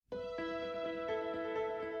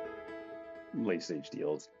late stage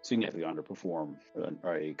deals significantly underperform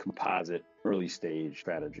a composite early stage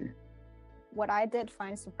strategy. What I did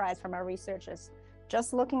find surprise from our research is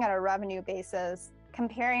just looking at a revenue basis,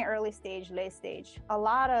 comparing early stage, late stage, a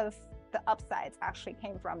lot of the upsides actually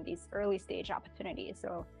came from these early stage opportunities.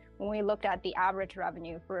 So when we looked at the average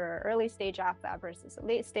revenue for early stage asset versus a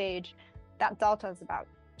late stage, that delta is about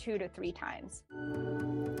 2 to 3 times.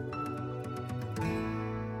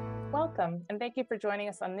 Welcome, and thank you for joining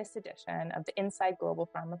us on this edition of the Inside Global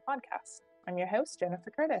Pharma podcast. I'm your host, Jennifer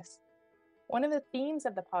Curtis. One of the themes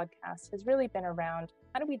of the podcast has really been around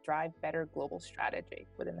how do we drive better global strategy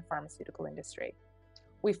within the pharmaceutical industry.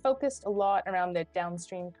 We focused a lot around the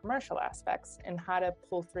downstream commercial aspects and how to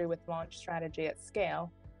pull through with launch strategy at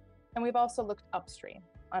scale. And we've also looked upstream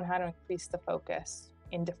on how to increase the focus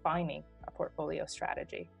in defining a portfolio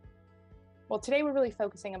strategy. Well, today we're really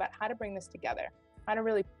focusing about how to bring this together, how to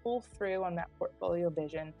really pull through on that portfolio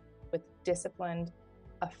vision with disciplined,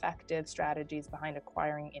 effective strategies behind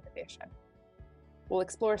acquiring innovation. We'll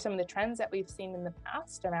explore some of the trends that we've seen in the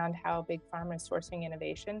past around how big pharma is sourcing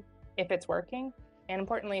innovation, if it's working, and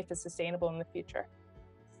importantly, if it's sustainable in the future.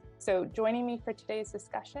 So joining me for today's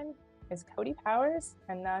discussion is Cody Powers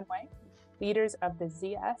and Nan Wang, leaders of the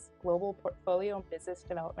ZS Global Portfolio and Business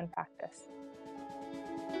Development Practice.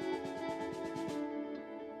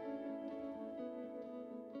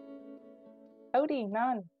 Cody,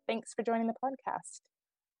 Nan, thanks for joining the podcast.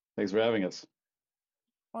 Thanks for having us.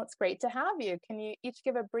 Well, it's great to have you. Can you each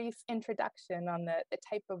give a brief introduction on the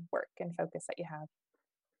type of work and focus that you have?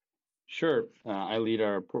 Sure. I lead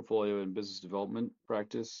our portfolio and business development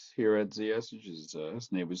practice here at ZS, which is, as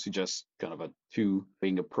the name would suggest, kind of a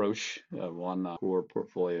two-wing approach. One core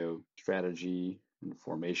portfolio strategy and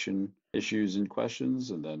formation issues and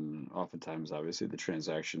questions, and then oftentimes, obviously, the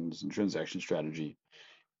transactions and transaction strategy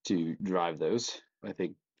to drive those. I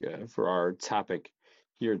think for our topic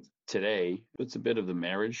here today, it's a bit of the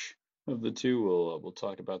marriage of the two. We'll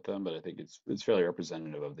talk about them, but I think it's fairly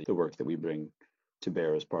representative of the work that we bring to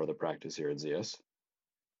bear as part of the practice here at ZS.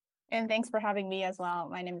 And thanks for having me as well.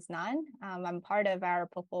 My name is Nan. I'm part of our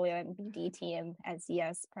portfolio and BD team at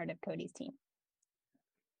ZS, part of Cody's team.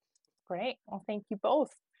 Great. Well, thank you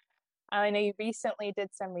both. I know you recently did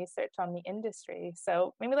some research on the industry,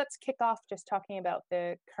 so maybe let's kick off just talking about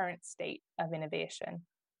the current state of innovation.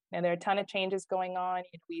 Now, there are a ton of changes going on.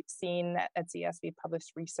 We've seen that at ZS, we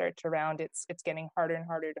published research around it's getting harder and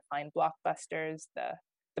harder to find blockbusters.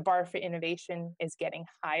 The bar for innovation is getting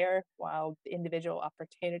higher, while the individual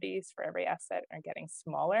opportunities for every asset are getting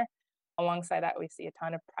smaller. Alongside that, we see a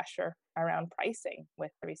ton of pressure around pricing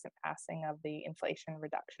with the recent passing of the Inflation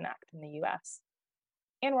Reduction Act in the US.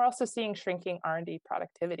 And we're also seeing shrinking R&D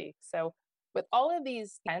productivity. So with all of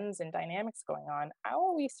these trends and dynamics going on, how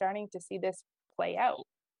are we starting to see this play out?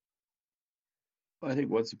 Well, I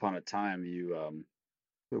think once upon a time,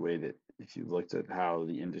 the way that if you looked at how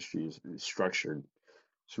the industry is structured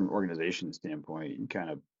from an organization standpoint, you kind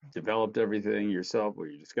of developed everything yourself, or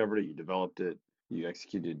you discovered it, you developed it, you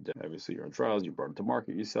executed, obviously, your own trials, you brought it to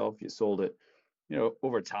market yourself, you sold it.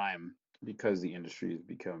 Over time, because the industry has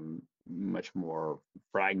become much more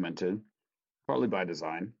fragmented, partly by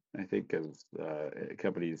design, I think, as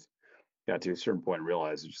companies got to a certain point and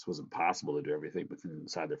realized it just wasn't possible to do everything within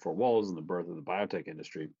inside their four walls, and the birth of the biotech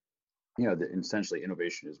industry, essentially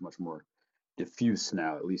innovation is much more diffuse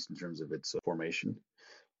now, at least in terms of its formation.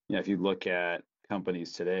 If you look at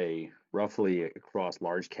companies today, roughly across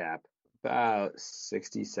large cap, about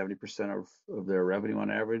 60-70% of their revenue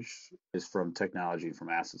on average is from technology and from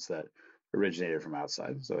assets that originated from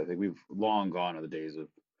outside. So I think we've long gone to the days of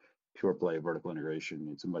pure play vertical integration.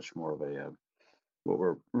 It's much more of a what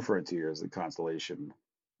we're referring to here as the constellation,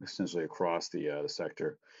 essentially across the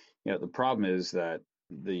sector. The problem is that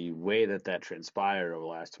the way that transpired over the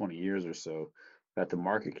last 20 years or so, that the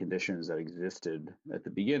market conditions that existed at the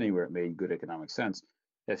beginning, where it made good economic sense,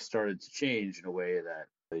 have started to change in a way that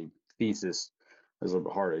the thesis is a little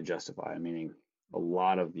bit harder to justify. Meaning, a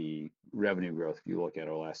lot of the revenue growth, if you look at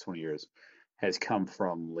over the last 20 years, has come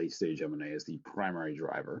from late stage M&A as the primary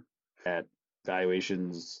driver. At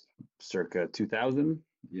valuations circa 2000,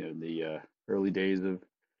 the early days of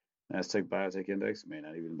Nasdaq Biotech Index, may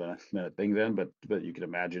not even been a thing then, but you can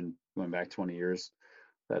imagine going back 20 years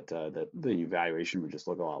that the valuation would just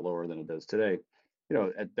look a lot lower than it does today.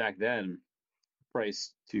 Back then,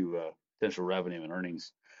 price to potential revenue and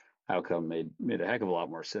earnings outcome made a heck of a lot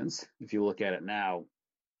more sense. If you look at it now,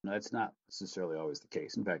 that's not necessarily always the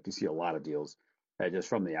case. In fact, you see a lot of deals that just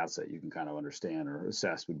from the outset you can kind of understand or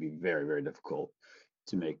assess would be very, very difficult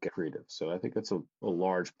to make creative. So I think that's a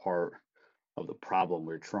large part of the problem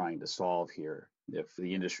we're trying to solve here. If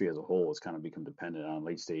the industry as a whole has kind of become dependent on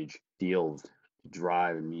late stage deals to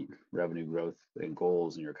drive and meet revenue growth and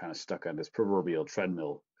goals, and you're kind of stuck on this proverbial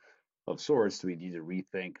treadmill of sorts, do we need to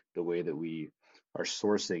rethink the way that we are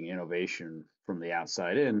sourcing innovation from the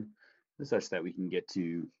outside in, such that we can get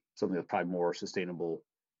to something that's probably more sustainable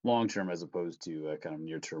long term as opposed to kind of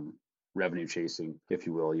near term revenue chasing, if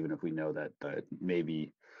you will, even if we know that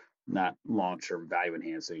maybe not long term value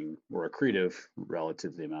enhancing or accretive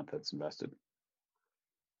relative to the amount that's invested.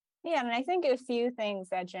 Yeah, and I think a few things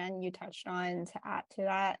that Jen, you touched on to add to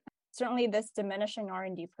that. Certainly this diminishing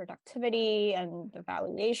R&D productivity and the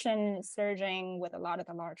valuation surging with a lot of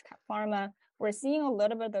the large cap pharma. We're seeing a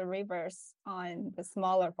little bit of the reverse on the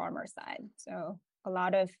smaller pharma side. So a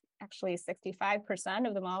lot of, actually 65%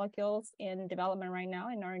 of the molecules in development right now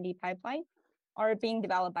in R&D pipeline are being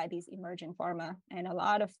developed by these emerging pharma. And a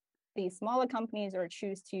lot of these smaller companies are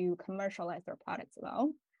choose to commercialize their products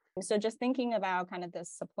alone. So just thinking about kind of the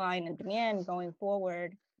supply and demand going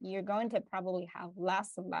forward, you're going to probably have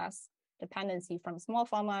less and less dependency from small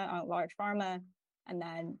pharma on large pharma, and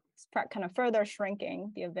then kind of further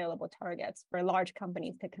shrinking the available targets for large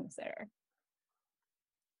companies to consider.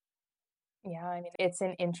 Yeah, I mean, it's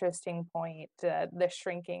an interesting point, the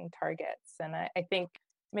shrinking targets. And I think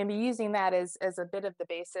maybe using that as a bit of the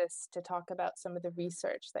basis to talk about some of the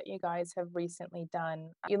research that you guys have recently done.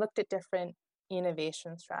 You looked at different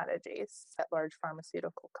innovation strategies that large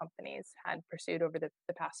pharmaceutical companies had pursued over the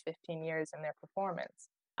past 15 years and their performance.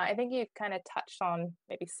 I think you kind of touched on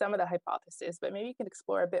maybe some of the hypotheses, but maybe you could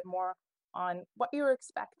explore a bit more on what you were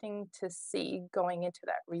expecting to see going into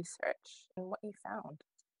that research and what you found.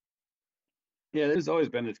 Yeah, there's always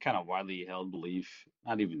been this kind of widely held belief,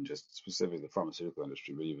 not even just specific to the pharmaceutical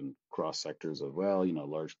industry, but even cross sectors of, well,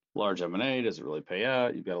 large M&A, does it really pay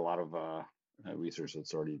out? You've got a lot of research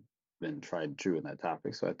that's already been tried and true in that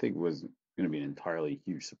topic. So I think it was going to be an entirely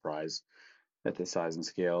huge surprise at the size and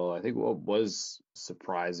scale. I think what was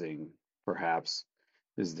surprising, perhaps,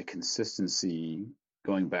 is the consistency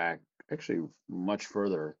going back actually much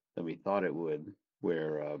further than we thought it would,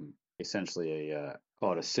 where essentially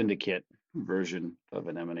call it a syndicate version of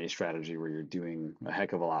an M&A strategy where you're doing a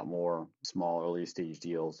heck of a lot more small early stage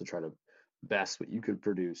deals to try to best what you could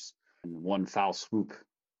produce in one foul swoop,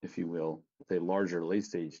 if you will, with a larger late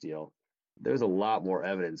stage deal. There's a lot more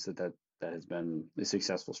evidence that has been a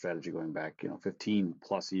successful strategy going back 15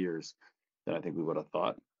 plus years than I think we would have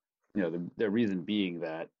thought. The reason being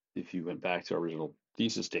that if you went back to our original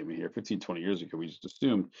thesis statement here 15, 20 years ago, we just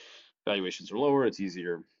assumed valuations are lower, it's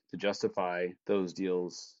easier to justify those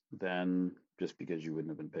deals than just because you've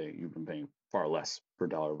been paying far less per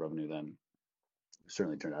dollar of revenue than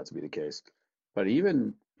certainly turned out to be the case. But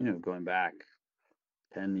even going back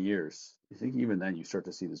 10 years, I think even then you start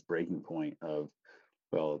to see this breaking point of,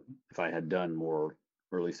 well, if I had done more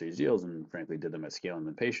early stage deals and frankly did them at scale and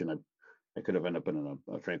been patient, I could have ended up in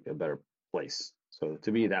frankly a better place. So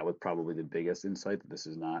to me, that was probably the biggest insight, that this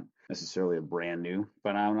is not necessarily a brand new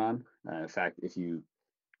phenomenon. In fact, if you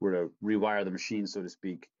were to rewire the machine, so to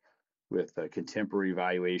speak, with contemporary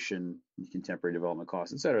valuation, contemporary development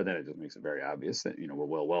costs, et cetera, then it just makes it very obvious that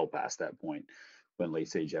we're well past that point when late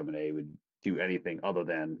stage M&A would do anything other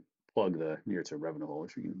than plug the near-term revenue hole,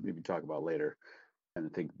 which we can maybe talk about later. And I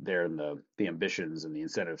think there in the ambitions and the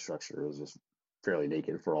incentive structure is just fairly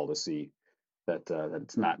naked for all to see. That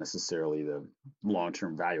it's not necessarily the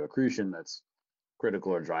long-term value accretion that's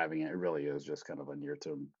critical or driving it. It really is just kind of a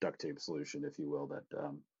near-term duct tape solution, if you will, that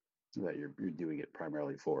you're doing it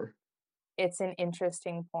primarily for. It's an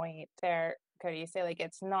interesting point there, Cody. You say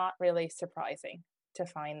it's not really surprising to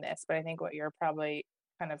find this, but I think what you're probably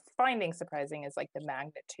kind of finding surprising is the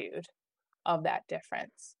magnitude of that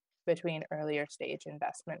difference between earlier stage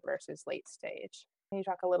investment versus late stage. Can you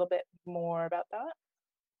talk a little bit more about that?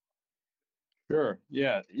 Sure.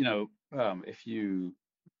 Yeah. If you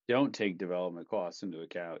don't take development costs into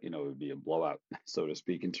account, it would be a blowout, so to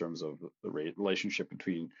speak, in terms of the relationship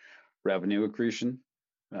between revenue accretion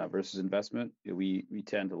versus investment. We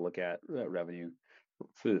tend to look at revenue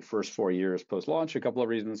for the first 4 years post-launch. A couple of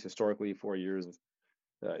reasons. Historically, 4 years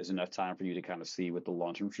is enough time for you to kind of see what the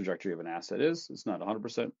long-term trajectory of an asset is. It's not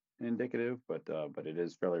 100% indicative, but it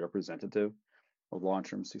is fairly representative of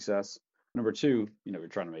long-term success. Number two, we're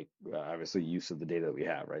trying to make obviously use of the data that we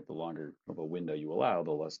have, right? The longer of a window you allow,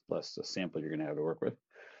 the less sample you're going to have to work with.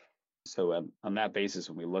 So on that basis,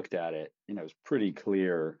 when we looked at it, it's pretty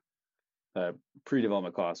clear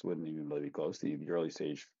pre-development costs wouldn't even really be close. The early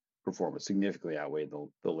stage performance significantly outweighed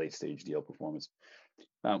the late stage deal performance.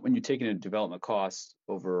 When you take into development costs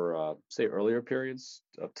over, say, earlier periods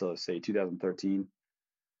up to, say, 2013,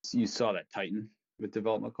 So you saw that tighten with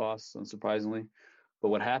development costs, unsurprisingly. But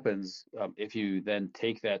what happens if you then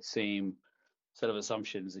take that same set of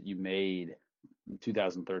assumptions that you made in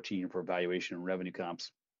 2013 for valuation and revenue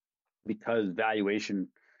comps, because valuation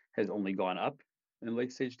has only gone up in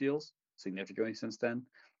late stage deals significantly since then,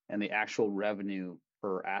 and the actual revenue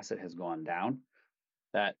per asset has gone down,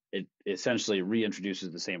 that it essentially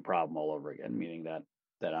reintroduces the same problem all over again, meaning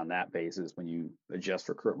that on that basis, when you adjust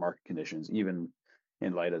for current market conditions, even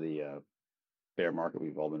in light of the bear market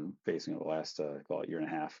we've all been facing over the last call it year and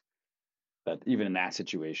a half, that even in that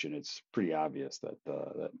situation, it's pretty obvious that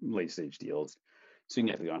that late stage deals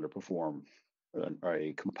significantly underperform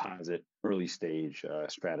a composite early stage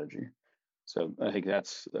strategy. So I think that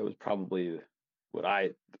was probably what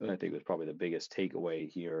I think was probably the biggest takeaway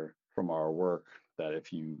here from our work, that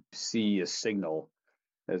if you see a signal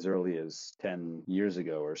as early as 10 years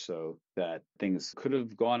ago or so that things could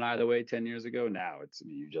have gone either way 10 years ago, now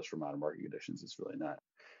you just from out of market conditions, it's really not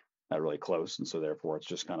really close. And so therefore it's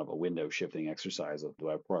just kind of a window shifting exercise of, do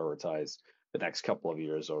I prioritize the next couple of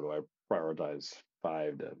years or do I prioritize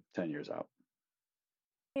 5 to 10 years out?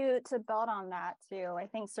 To build on that too, I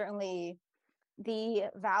think certainly the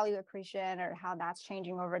value accretion or how that's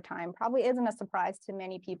changing over time probably isn't a surprise to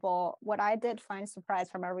many people. What I did find surprise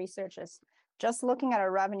from our research is just looking at a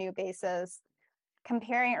revenue basis,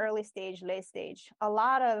 comparing early stage, late stage, a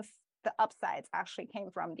lot of the upsides actually came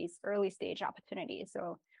from these early stage opportunities.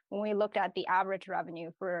 So when we looked at the average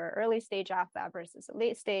revenue for early stage asset versus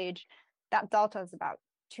late stage, that delta is about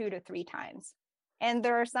 2 to 3 times. And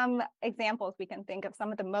there are some examples we can think of.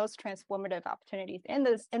 Some of the most transformative opportunities in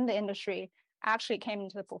the industry actually came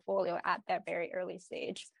into the portfolio at that very early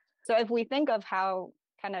stage. So if we think of how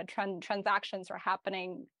kind of transactions are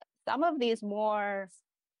happening, some of these more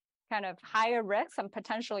kind of higher risk and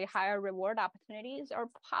potentially higher reward opportunities are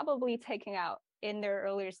probably taken out in their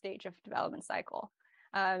earlier stage of development cycle.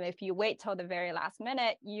 If you wait till the very last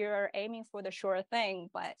minute, you're aiming for the sure thing,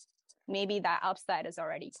 but maybe that upside is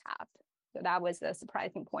already tapped. So that was a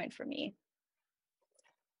surprising point for me.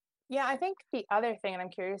 Yeah, I think the other thing, and I'm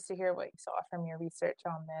curious to hear what you saw from your research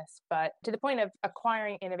on this, but to the point of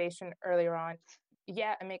acquiring innovation earlier on,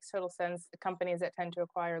 yeah, it makes total sense. The companies that tend to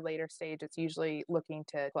acquire later stage, it's usually looking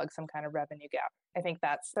to plug some kind of revenue gap. I think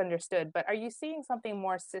that's understood. But are you seeing something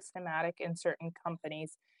more systematic in certain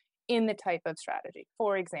companies in the type of strategy?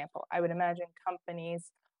 For example, I would imagine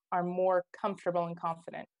companies are more comfortable and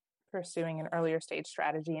confident pursuing an earlier stage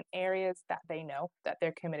strategy in areas that they know, that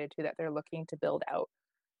they're committed to, that they're looking to build out,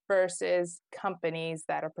 versus companies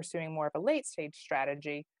that are pursuing more of a late stage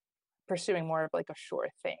strategy, pursuing more of like a sure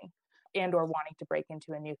thing, and or wanting to break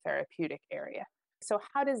into a new therapeutic area. So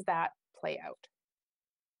how does that play out?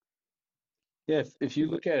 Yeah, if you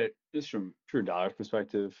look at it just from pure dollar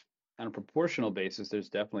perspective, on a proportional basis, there's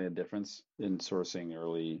definitely a difference in sourcing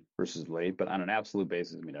early versus late. But on an absolute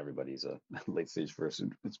basis, I mean, everybody's a late stage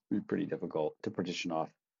person. It's pretty difficult to partition off.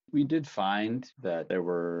 We did find that there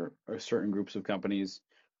were certain groups of companies,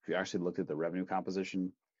 if you actually looked at the revenue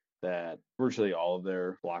composition, that virtually all of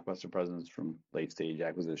their blockbuster presence from late stage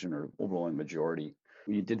acquisition, or overwhelming majority,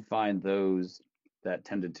 we did find those that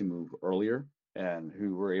tended to move earlier and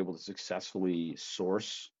who were able to successfully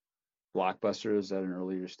source blockbusters at an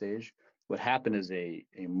earlier stage. What happened is a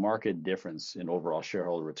marked difference in overall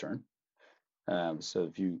shareholder return. So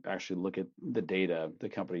if you actually look at the data, the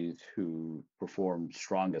companies who performed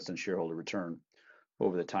strongest in shareholder return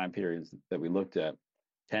over the time periods that we looked at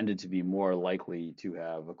tended to be more likely to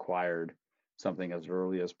have acquired something as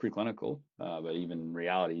early as preclinical, but even in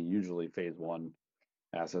reality, usually phase 1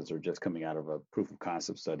 assets are just coming out of a proof of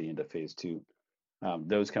concept study into phase 2.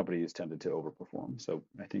 Those companies tended to overperform. So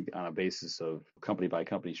I think on a basis of company by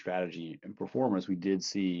company strategy and performance, we did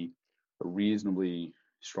see a reasonably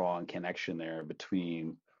strong connection there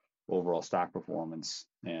between overall stock performance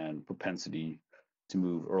and propensity to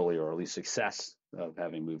move earlier, or at least success of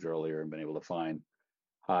having moved earlier and been able to find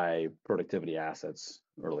high productivity assets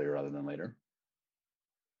earlier rather than later.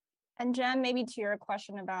 And Jen, maybe to your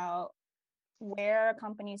question about where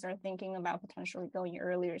companies are thinking about potentially going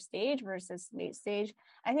earlier stage versus late stage,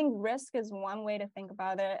 I think risk is one way to think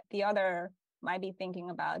about it. The other might be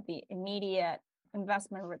thinking about the immediate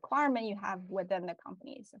investment requirement you have within the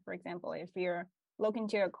company. So for example, if you're looking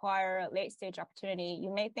to acquire a late stage opportunity,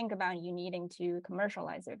 you may think about you needing to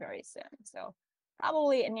commercialize it very soon. So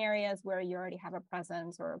probably in areas where you already have a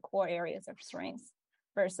presence or core areas of strengths,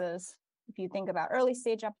 versus if you think about early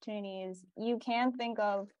stage opportunities, you can think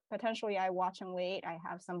of potentially I watch and wait. I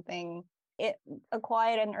have something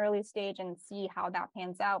acquired at an early stage and see how that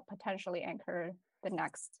pans out, potentially anchor the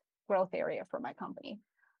next growth area for my company.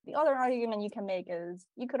 The other argument you can make is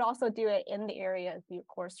you could also do it in the area of your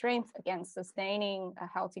core strengths, again, sustaining a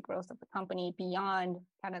healthy growth of the company beyond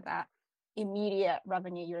kind of that immediate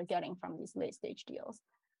revenue you're getting from these late stage deals.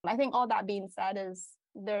 I think all that being said is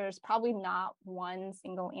there's probably not one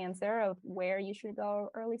single answer of where you should go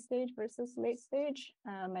early stage versus late stage.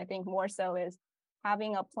 I think more so is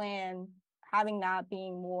having a plan, having that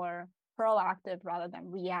being more proactive rather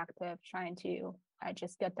than reactive, trying to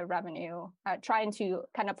just get the revenue, trying to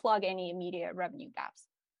kind of plug any immediate revenue gaps.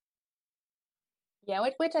 Yeah,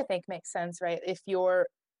 which I think makes sense, right?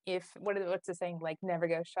 What's the saying, like never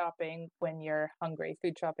go shopping when you're hungry,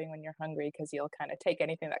 food shopping when you're hungry, because you'll kind of take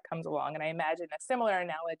anything that comes along. And I imagine a similar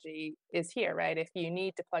analogy is here, right? If you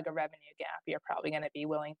need to plug a revenue gap, you're probably going to be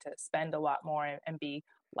willing to spend a lot more and be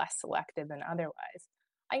less selective than otherwise.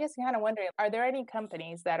 I guess I'm kind of wondering, are there any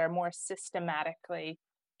companies that are more systematically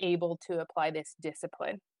able to apply this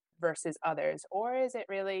discipline versus others? Or is it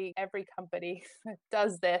really every company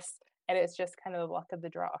does this and it's just kind of the luck of the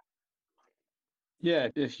draw? Yeah,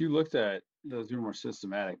 if you looked at those who are more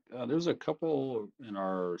systematic, there's a couple in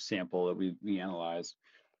our sample that we analyzed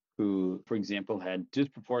who, for example, had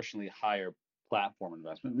disproportionately higher platform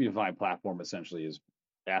investment. We define platform essentially as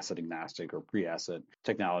asset agnostic or pre-asset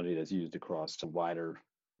technology that's used across a wider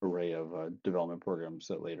array of development programs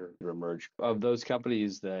that later emerge. Of those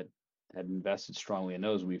companies that had invested strongly in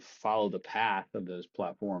those, we followed the path of those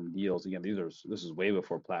platform deals. Again, this is way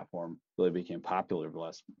before platform really became popular over the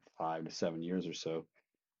last 5 to 7 years or so.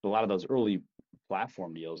 But a lot of those early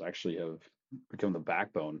platform deals actually have become the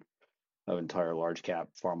backbone of entire large cap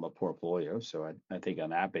pharma portfolio. So I think on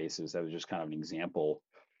that basis, that was just kind of an example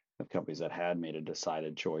of companies that had made a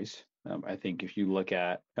decided choice. I think if you look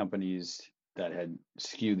at companies that had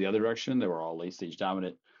skewed the other direction, they were all late stage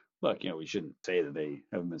dominant. Look, we shouldn't say that they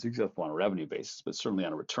haven't been successful on a revenue basis, but certainly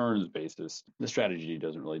on a returns basis, the strategy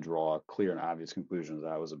doesn't really draw clear and obvious conclusions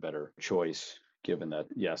that was a better choice, given that,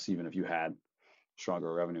 yes, even if you had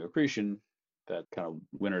stronger revenue accretion, that kind of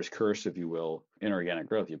winner's curse, if you will, inorganic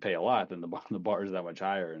growth, you pay a lot, then the bar is that much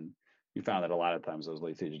higher. And you found that a lot of times those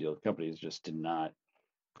late stage deal companies just did not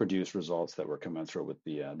produce results that were commensurate with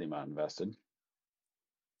the amount invested.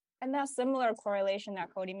 And that similar correlation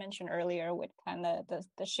that Cody mentioned earlier with kind of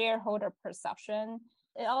the shareholder perception,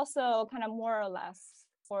 it also kind of more or less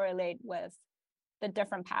correlate with the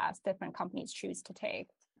different paths different companies choose to take,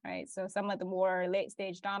 right? So some of the more late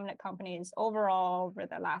stage dominant companies overall over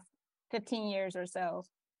the last 15 years or so,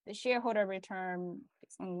 the shareholder return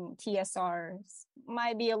TSRs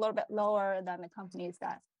might be a little bit lower than the companies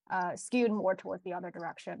that skewed more towards the other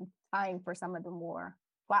direction, eyeing for some of the more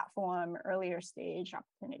platform earlier stage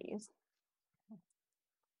opportunities.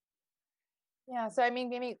 Yeah, so I mean,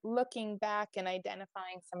 maybe looking back and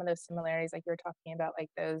identifying some of those similarities, like you were talking about, like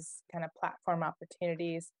those kind of platform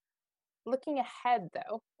opportunities. Looking ahead,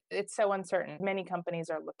 though, it's so uncertain. Many companies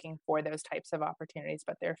are looking for those types of opportunities,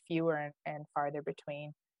 but they're fewer and farther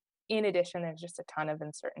between. In addition, there's just a ton of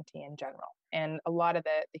uncertainty in general. And a lot of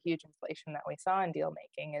the huge inflation that we saw in deal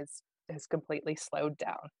making has completely slowed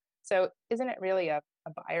down. So isn't it really a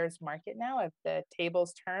buyer's market now? Have the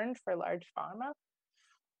tables turned for large pharma?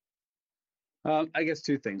 I guess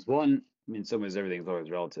two things. One, in some ways, everything's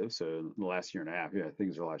always relative. So in the last year and a half, yeah,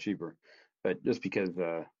 things are a lot cheaper. But just because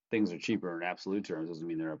things are cheaper in absolute terms doesn't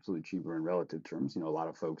mean they're absolutely cheaper in relative terms. A lot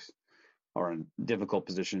of folks are in a difficult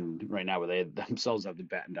position right now where they themselves have to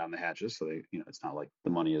batten down the hatches. So it's not like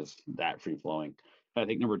the money is that free flowing. I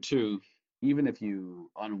think number two, even if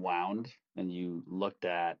you unwound and you looked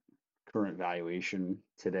at current valuation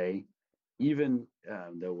today, even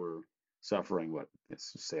though we're suffering,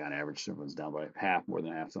 let's just say on average, everyone's down by half, more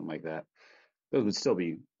than half, something like that, those would still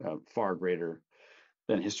be far greater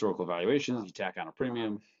than historical valuations. You tack on a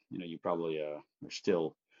premium, you probably are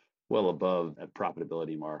still well above that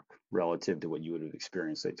profitability mark relative to what you would have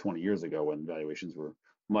experienced, say, 20 years ago when valuations were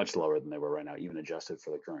much lower than they were right now, even adjusted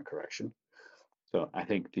for the current correction. So I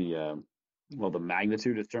think the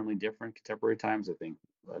magnitude is certainly different contemporary times. I think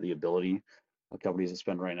the ability of companies to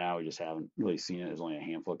spend right now, we just haven't really seen it. There's only a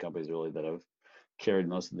handful of companies really that have carried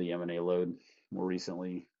most of the M&A load more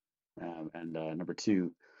recently. And number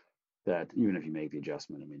two, that even if you make the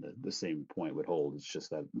adjustment, I mean, the same point would hold. It's just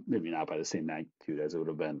that maybe not by the same magnitude as it would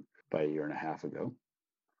have been by a year and a half ago.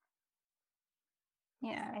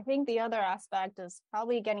 Yeah, I think the other aspect is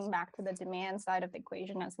probably getting back to the demand side of the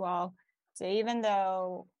equation as well. So even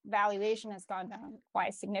though valuation has gone down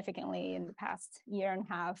quite significantly in the past year and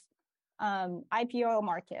a half, IPO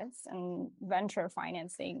markets and venture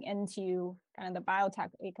financing into kind of the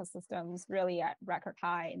biotech ecosystems really at record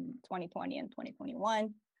high in 2020 and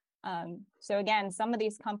 2021. So again, some of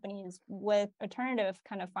these companies with alternative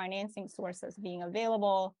kind of financing sources being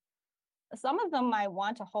available, some of them might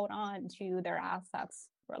want to hold on to their assets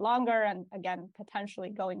for longer and again, potentially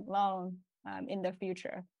going loan in the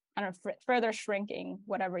future, kind of further shrinking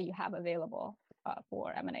whatever you have available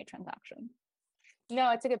for M&A transaction.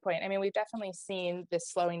 No, it's a good point. I mean, we've definitely seen this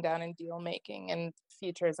slowing down in deal making, and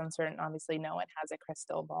future is uncertain. Obviously, no one has a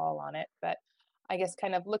crystal ball on it, but I guess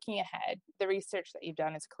kind of looking ahead, the research that you've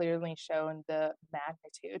done has clearly shown the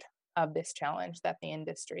magnitude of this challenge that the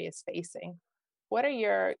industry is facing. What are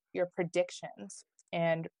your predictions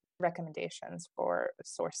and recommendations for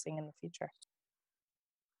sourcing in the future?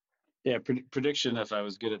 Yeah, prediction. If I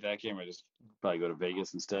was good at that game, I'd just probably go to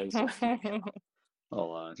Vegas instead. So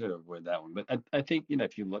I'll try to avoid that one. But I think,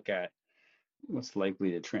 if you look at what's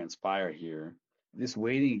likely to transpire here, this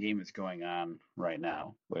waiting game is going on right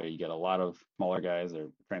now, where you get a lot of smaller guys that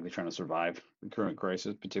are frankly trying to survive the current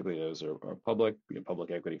crisis, particularly those who are public.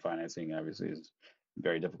 Public equity financing obviously is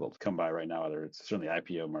very difficult to come by right now. Whether it's certainly the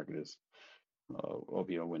IPO market is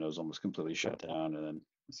OPO windows almost completely shut down, and then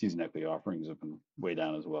season equity offerings have been way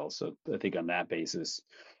down as well. So I think on that basis,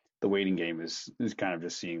 the waiting game is kind of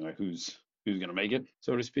just seeing like who's going to make it,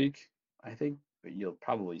 so to speak. I think you'll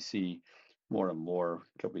probably see more and more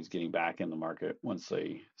companies getting back in the market once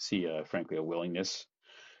they see, frankly, a willingness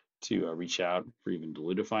to reach out for even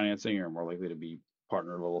dilutive financing, or more likely to be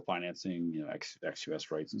partner level financing,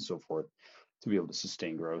 ex-US rights and so forth, to be able to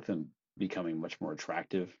sustain growth and becoming much more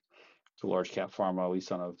attractive to large cap pharma, at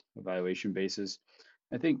least on a valuation basis.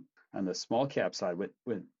 I think on the small cap side, what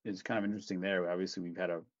is kind of interesting there, obviously we've had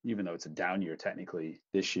even though it's a down year technically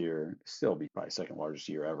this year, still be probably second largest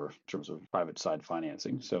year ever in terms of private side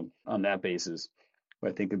financing. So on that basis,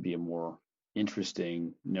 what I think would be a more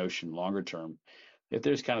interesting notion longer term, if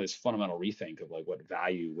there's kind of this fundamental rethink of like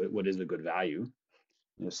what is a good value,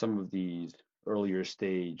 some of these earlier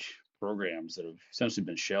stage programs that have essentially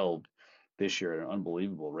been shelved this year at an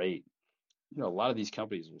unbelievable rate, a lot of these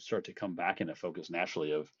companies will start to come back into focus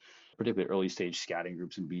naturally, of particularly early stage scouting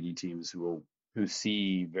groups and BD teams who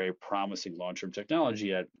see very promising long-term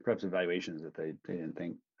technology at perhaps evaluations that they didn't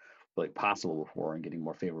think like possible before, and getting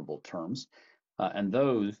more favorable terms. And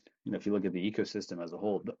those, if you look at the ecosystem as a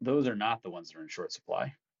whole, those are not the ones that are in short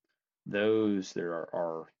supply. There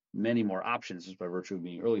are many more options just by virtue of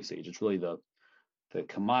being early stage. It's really the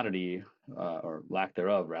commodity, or lack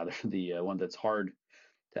thereof rather, the one that's hard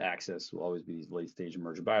to access will always be these late stage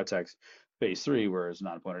emerging biotechs. Phase 3, where as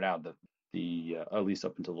Nan pointed out, that the at least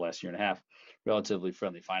up until the last year and a half, relatively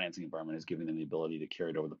friendly financing environment is giving them the ability to carry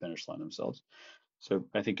it over the finish line themselves. So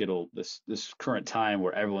I think this current time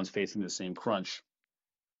where everyone's facing the same crunch,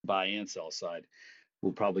 buy and sell side,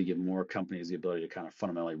 will probably give more companies the ability to kind of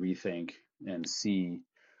fundamentally rethink and see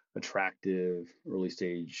attractive early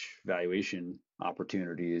stage valuation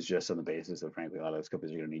opportunities, just on the basis of, frankly, a lot of those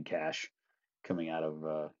companies are going to need cash coming out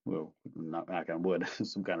of, knock on wood,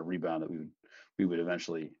 some kind of rebound that we would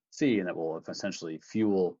eventually see, and that will essentially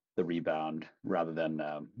fuel the rebound rather than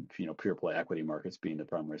pure play equity markets being the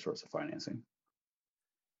primary source of financing.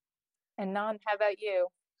 And Nan, how about you?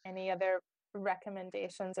 Any other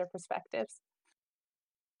recommendations or perspectives?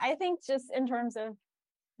 I think just in terms of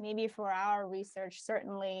maybe for our research,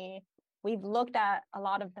 certainly we've looked at a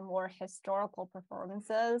lot of the more historical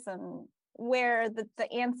performances and where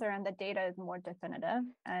the answer and the data is more definitive.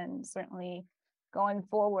 And certainly going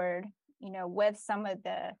forward, with some of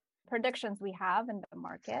the predictions we have in the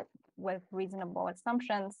market with reasonable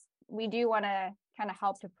assumptions, we do want to kind of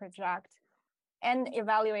help to project and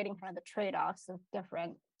evaluating kind of the trade-offs of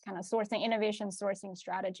different kind of innovation sourcing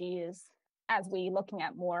strategies as we looking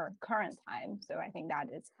at more current time. So I think that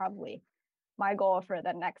is probably my goal for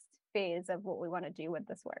the next phase of what we want to do with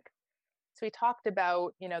this work. So we talked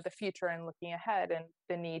about, the future and looking ahead and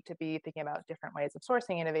the need to be thinking about different ways of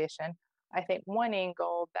sourcing innovation. I think one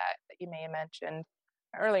angle that you may have mentioned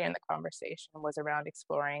earlier in the conversation was around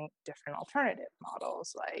exploring different alternative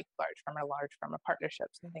models like large pharma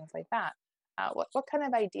partnerships and things like that. What kind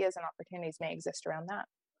of ideas and opportunities may exist around that?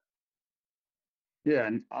 Yeah,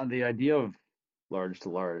 and on the idea of large to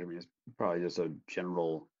large, I mean, it's probably just a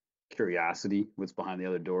general curiosity what's behind the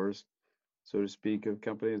other doors, so to speak, of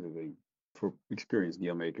companies. I think for experienced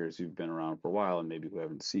deal makers who've been around for a while and maybe who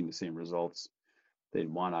haven't seen the same results they'd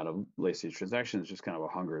want out of late stage transactions, just kind of a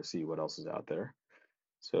hunger to see what else is out there.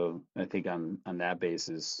 So I think on that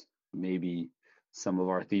basis, maybe some of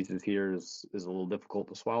our thesis here is a little difficult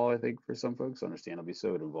to swallow, I think, for some folks, understandably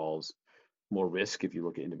so. It involves more risk if you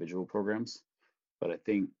look at individual programs. But I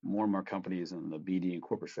think more and more companies on the BD and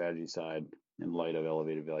corporate strategy side, in light of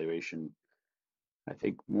elevated valuation, I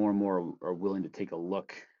think more and more are willing to take a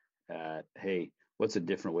look at, hey, what's a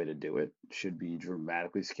different way to do it? Should we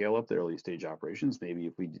dramatically scale up the early stage operations? Maybe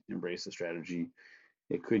if we embrace the strategy,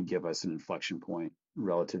 it could give us an inflection point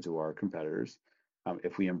relative to our competitors.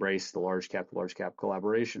 If we embrace the large cap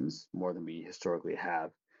collaborations more than we historically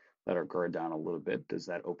have, let our guard down a little bit, does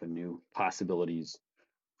that open new possibilities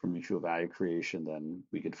for mutual value creation than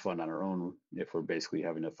we could fund on our own if we're basically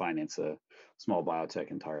having to finance a small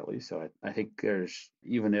biotech entirely? So I think there's,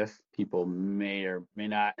 even if people may or may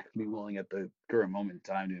not be willing at the current moment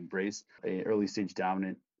in time to embrace a early stage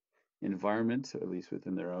dominant environment, at least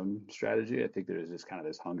within their own strategy, I think there's just kind of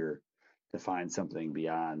this hunger to find something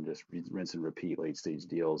beyond just rinse and repeat late stage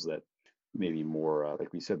deals that maybe more,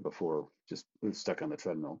 like we said before, just stuck on the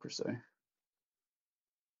treadmill per se.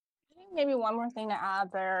 I think maybe one more thing to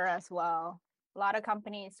add there as well. A lot of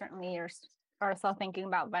companies certainly are still thinking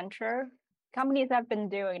about venture. Companies have been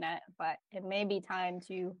doing it, but it may be time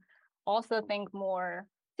to also think more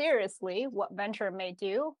seriously what venture may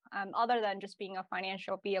do, other than just being a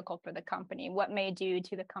financial vehicle for the company, what may do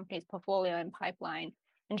to the company's portfolio and pipeline,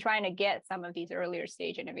 and trying to get some of these earlier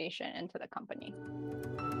stage innovation into the company.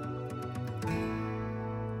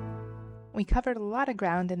 We covered a lot of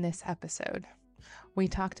ground in this episode. We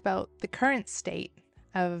talked about the current state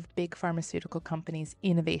of big pharmaceutical companies'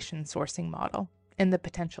 innovation sourcing model and the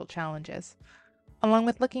potential challenges, along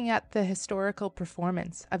with looking at the historical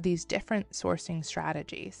performance of these different sourcing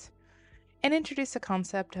strategies, and introduce the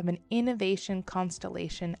concept of an innovation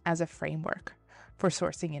constellation as a framework for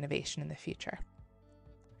sourcing innovation in the future.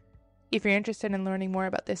 If you're interested in learning more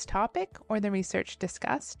about this topic or the research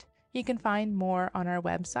discussed, you can find more on our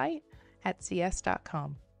website at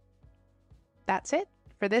zs.com. That's it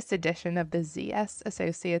for this edition of the ZS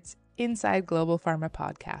Associates Inside Global Pharma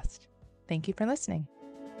podcast. Thank you for listening.